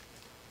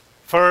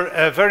For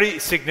a very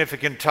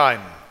significant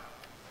time,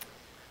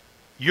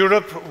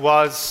 Europe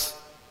was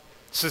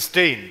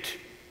sustained.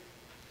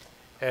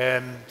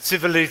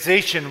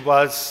 Civilization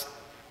was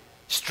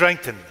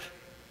strengthened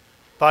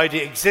by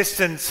the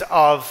existence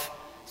of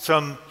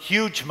some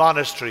huge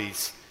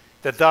monasteries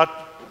that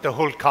dot the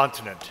whole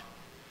continent,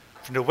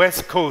 from the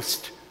west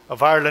coast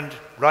of Ireland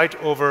right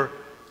over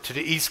to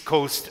the east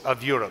coast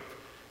of Europe.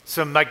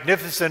 Some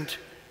magnificent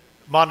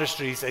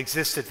monasteries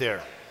existed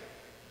there.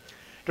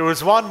 There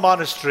was one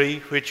monastery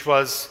which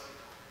was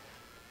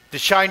the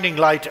shining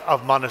light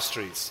of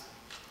monasteries.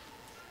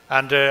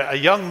 And a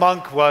young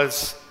monk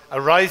was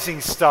a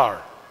rising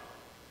star.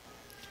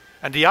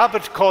 And the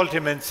abbot called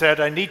him and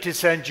said, "I need to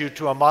send you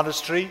to a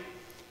monastery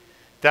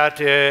that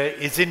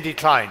is in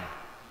decline.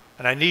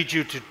 And I need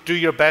you to do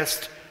your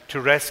best to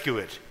rescue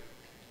it."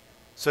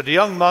 So the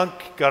young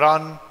monk got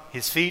on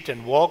his feet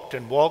and walked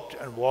and walked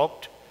and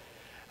walked.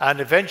 And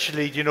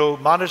eventually,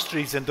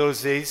 monasteries in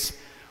those days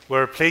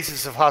were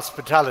places of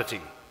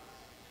hospitality.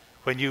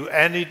 When you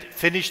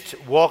finished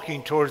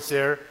walking towards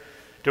there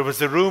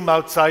was a room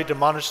outside the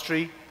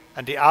monastery,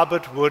 and the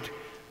abbot would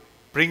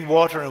bring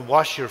water and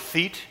wash your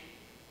feet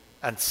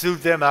and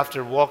soothe them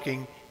after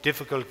walking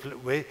difficult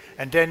way,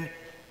 and then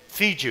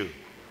feed you,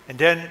 and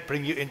then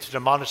bring you into the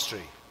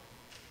monastery.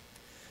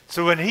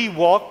 So when he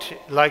walked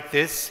like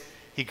this,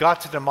 he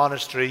got to the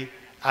monastery,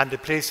 and the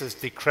place was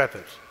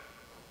decrepit.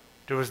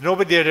 There was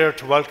nobody there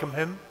to welcome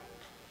him.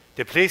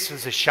 The place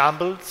was a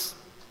shambles.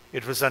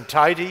 It was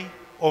untidy,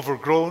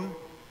 overgrown,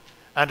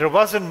 and there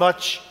wasn't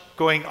much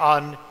going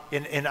on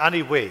in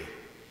any way.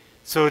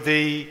 So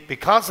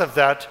because of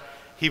that,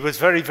 he was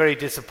very, very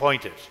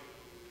disappointed.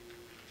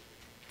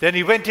 Then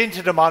he went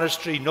into the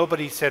monastery.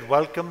 Nobody said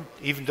welcome,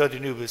 even though they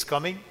knew he was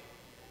coming.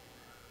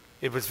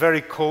 It was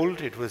very cold.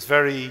 It was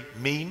very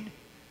mean.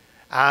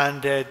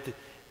 And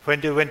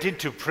when they went in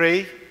to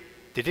pray,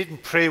 they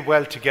didn't pray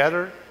well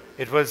together.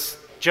 It was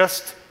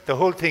just, the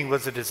whole thing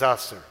was a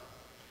disaster.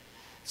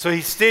 So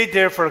he stayed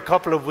there for a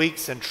couple of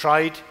weeks and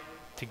tried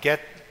to get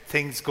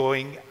things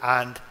going,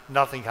 and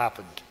nothing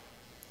happened.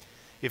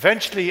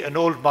 Eventually, an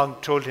old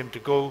monk told him to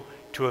go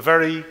to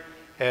to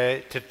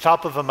the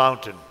top of a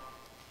mountain.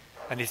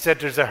 And he said,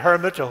 "There's a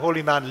hermit, a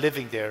holy man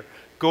living there.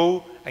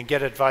 Go and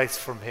get advice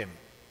from him."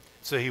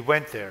 So he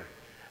went there,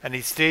 and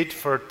he stayed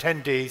for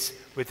 10 days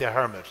with the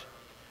hermit.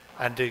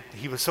 And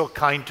he was so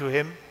kind to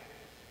him.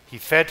 He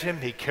fed him,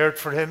 he cared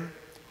for him,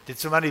 did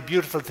so many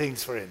beautiful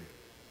things for him.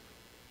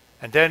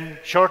 And then,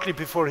 shortly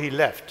before he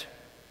left,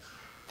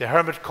 the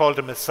hermit called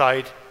him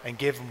aside and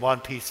gave him one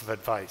piece of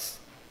advice.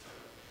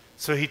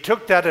 So he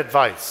took that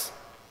advice,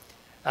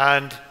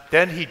 and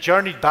then he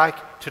journeyed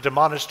back to the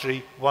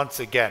monastery once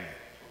again.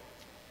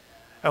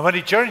 And when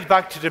he journeyed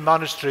back to the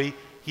monastery,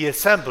 he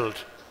assembled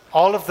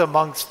all of the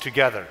monks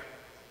together.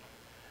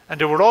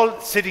 And they were all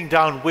sitting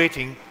down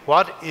waiting,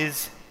 what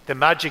is the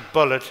magic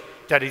bullet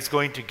that he's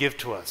going to give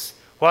to us?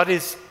 What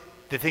is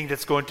the thing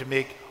that's going to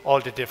make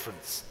all the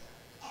difference?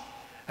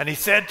 And he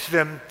said to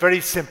them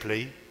very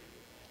simply,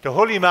 "The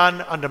holy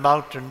man on the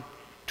mountain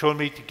told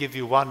me to give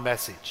you one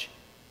message.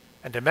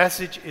 And the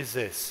message is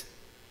this: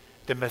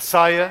 the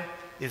Messiah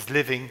is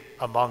living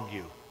among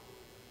you.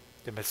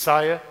 The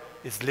Messiah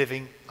is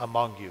living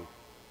among you."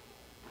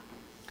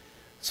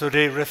 So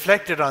they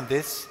reflected on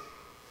this,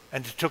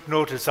 and they took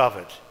notice of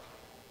it.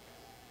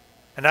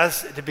 And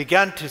as they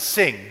began to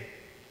sing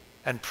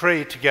and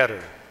pray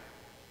together,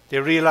 they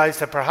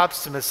realized that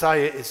perhaps the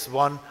Messiah is the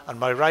one on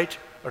my right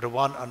or the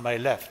one on my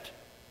left.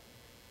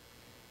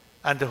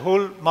 And the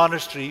whole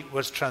monastery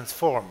was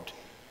transformed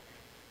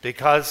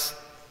because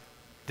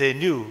they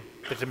knew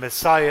that the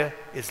Messiah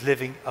is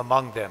living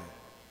among them.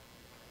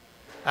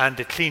 And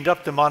they cleaned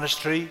up the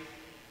monastery,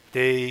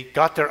 they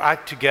got their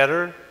act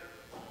together,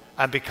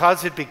 and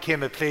because it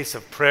became a place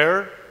of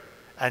prayer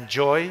and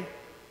joy,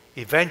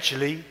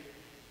 eventually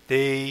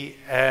they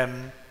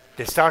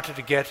started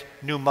to get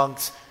new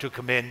monks to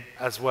come in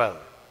as well.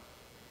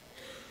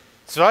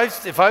 So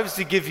if I was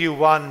to give you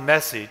one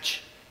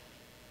message,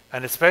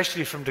 and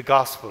especially from the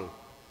gospel,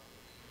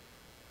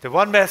 the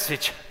one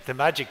message, the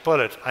magic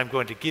bullet I'm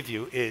going to give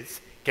you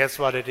is, guess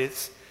what it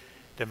is?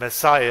 The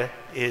Messiah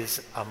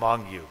is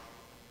among you.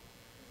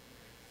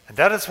 And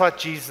that is what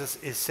Jesus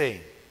is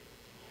saying.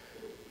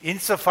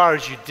 Insofar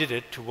as you did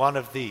it to one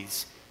of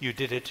these, you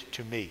did it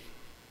to me.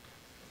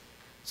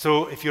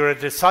 So if you're a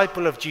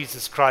disciple of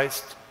Jesus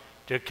Christ,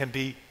 there can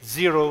be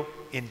zero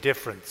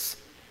indifference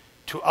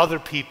to other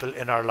people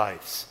in our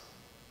lives.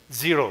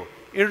 Zero,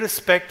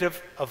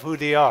 irrespective of who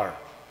they are.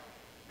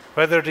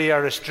 Whether they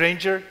are a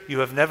stranger you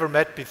have never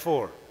met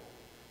before.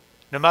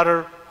 No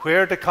matter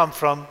where they come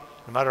from,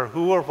 no matter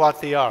who or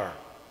what they are,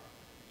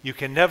 you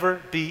can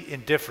never be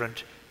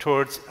indifferent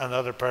towards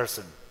another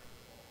person.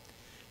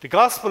 The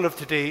gospel of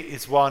today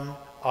is one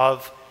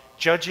of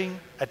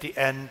judging at the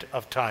end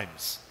of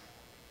times.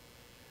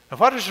 And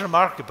what is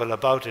remarkable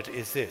about it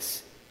is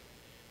this,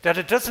 that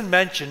it doesn't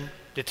mention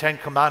the 10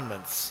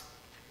 Commandments.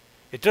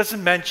 It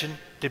doesn't mention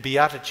the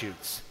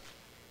Beatitudes.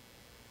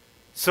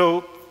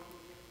 So,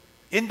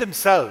 in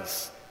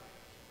themselves,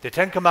 The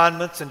Ten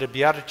Commandments and the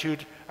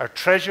Beatitude are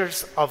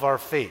treasures of our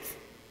faith.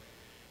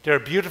 They are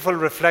beautiful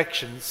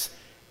reflections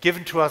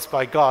given to us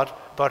by God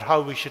about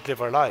how we should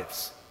live our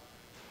lives.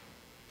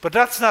 But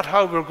that's not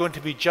how we're going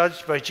to be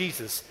judged by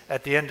Jesus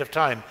at the end of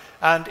time.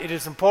 And it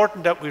is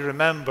important that we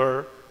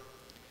remember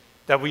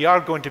that we are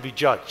going to be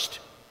judged.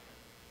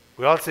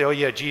 We all say, oh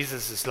yeah,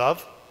 Jesus is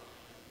love.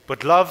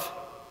 But love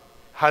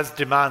has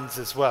demands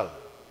as well.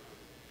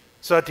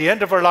 So at the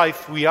end of our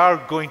life, we are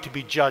going to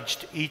be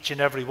judged, each and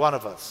every one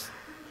of us.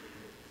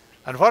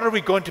 And what are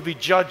we going to be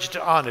judged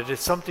on? It is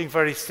something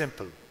very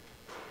simple.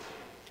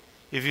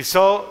 If you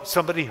saw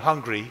somebody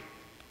hungry,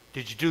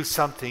 did you do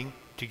something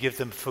to give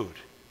them food?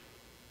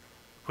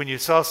 When you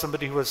saw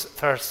somebody who was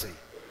thirsty,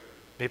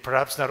 maybe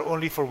perhaps not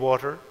only for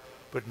water,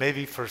 but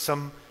maybe for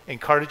some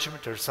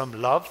encouragement or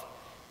some love,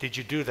 did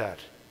you do that?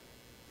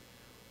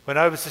 When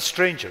I was a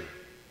stranger,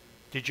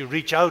 did you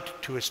reach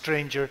out to a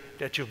stranger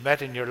that you've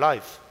met in your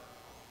life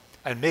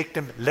and make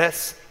them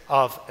less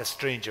of a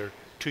stranger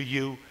to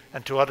you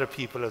and to other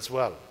people as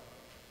well?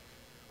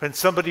 When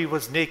somebody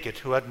was naked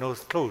who had no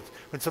clothes,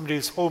 when somebody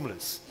was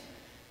homeless,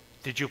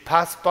 did you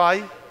pass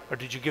by or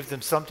did you give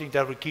them something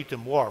that would keep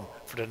them warm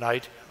for the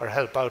night or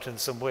help out in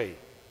some way?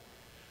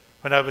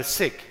 When I was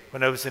sick,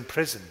 when I was in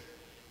prison,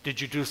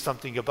 did you do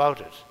something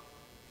about it?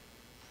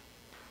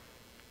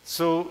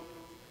 So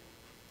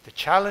the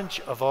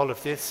challenge of all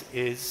of this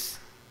is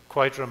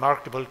quite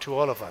remarkable to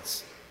all of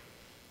us.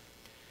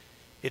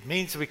 It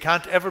means we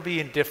can't ever be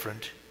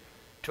indifferent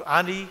to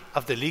any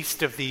of the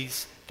least of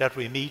these that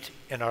we meet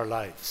in our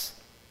lives.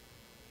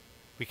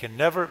 We can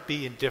never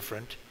be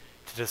indifferent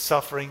to the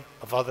suffering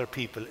of other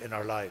people in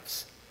our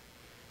lives.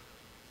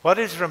 What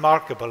is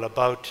remarkable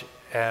about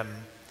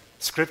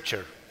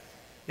Scripture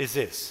is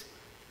this,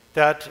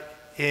 that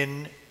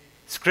in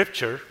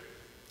Scripture,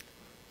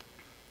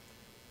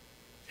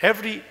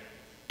 every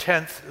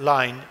 10th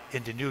line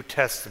in the New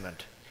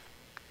Testament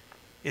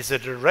is a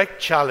direct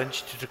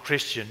challenge to the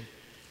Christian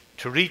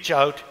to reach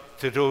out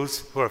to those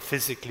who are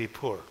physically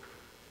poor.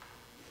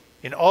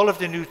 In all of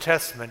the New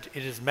Testament,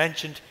 it is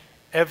mentioned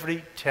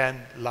every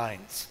 10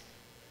 lines.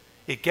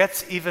 It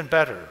gets even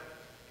better.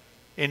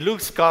 In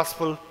Luke's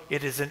Gospel,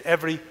 it is in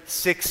every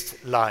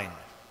 6th line.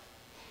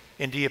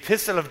 In the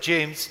Epistle of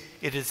James,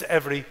 it is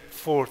every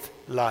 4th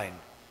line.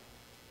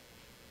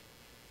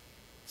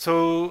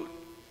 So,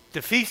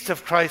 the feast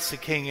of Christ the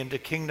King in the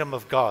kingdom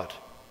of God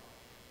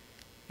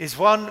is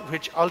one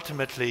which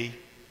ultimately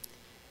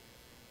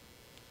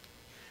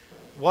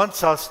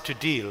wants us to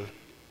deal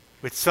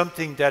with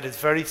something that is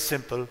very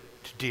simple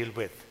to deal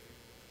with.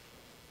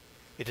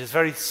 It is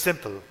very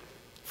simple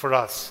for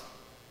us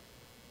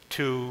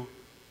to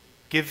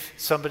give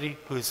somebody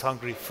who is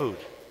hungry food,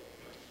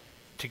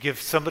 to give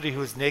somebody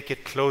who is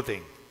naked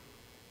clothing,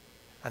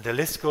 and the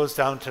list goes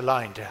down to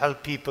line, to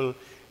help people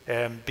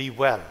be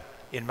well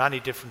in many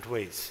different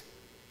ways.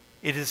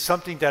 It is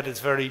something that is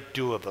very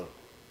doable,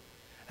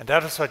 and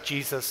that is what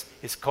Jesus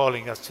is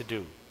calling us to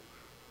do.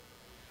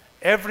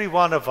 Every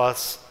one of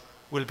us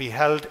will be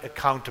held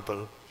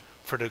accountable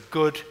for the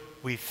good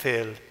we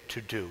fail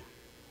to do.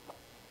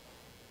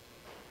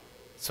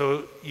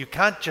 So you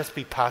can't just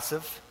be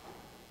passive.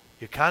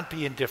 You can't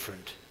be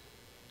indifferent.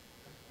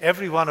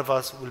 Every one of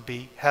us will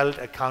be held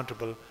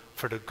accountable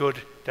for the good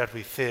that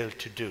we fail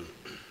to do.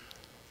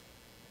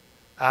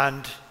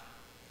 And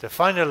the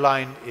final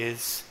line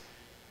is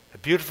a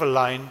beautiful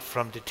line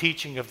from the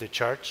teaching of the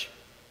church,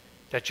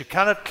 that you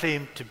cannot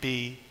claim to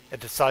be a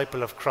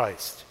disciple of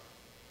Christ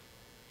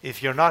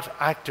if you're not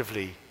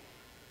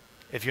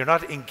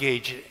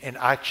engaged in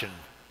action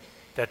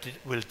that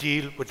will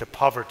deal with the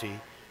poverty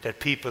that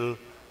people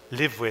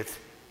live with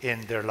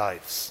in their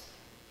lives.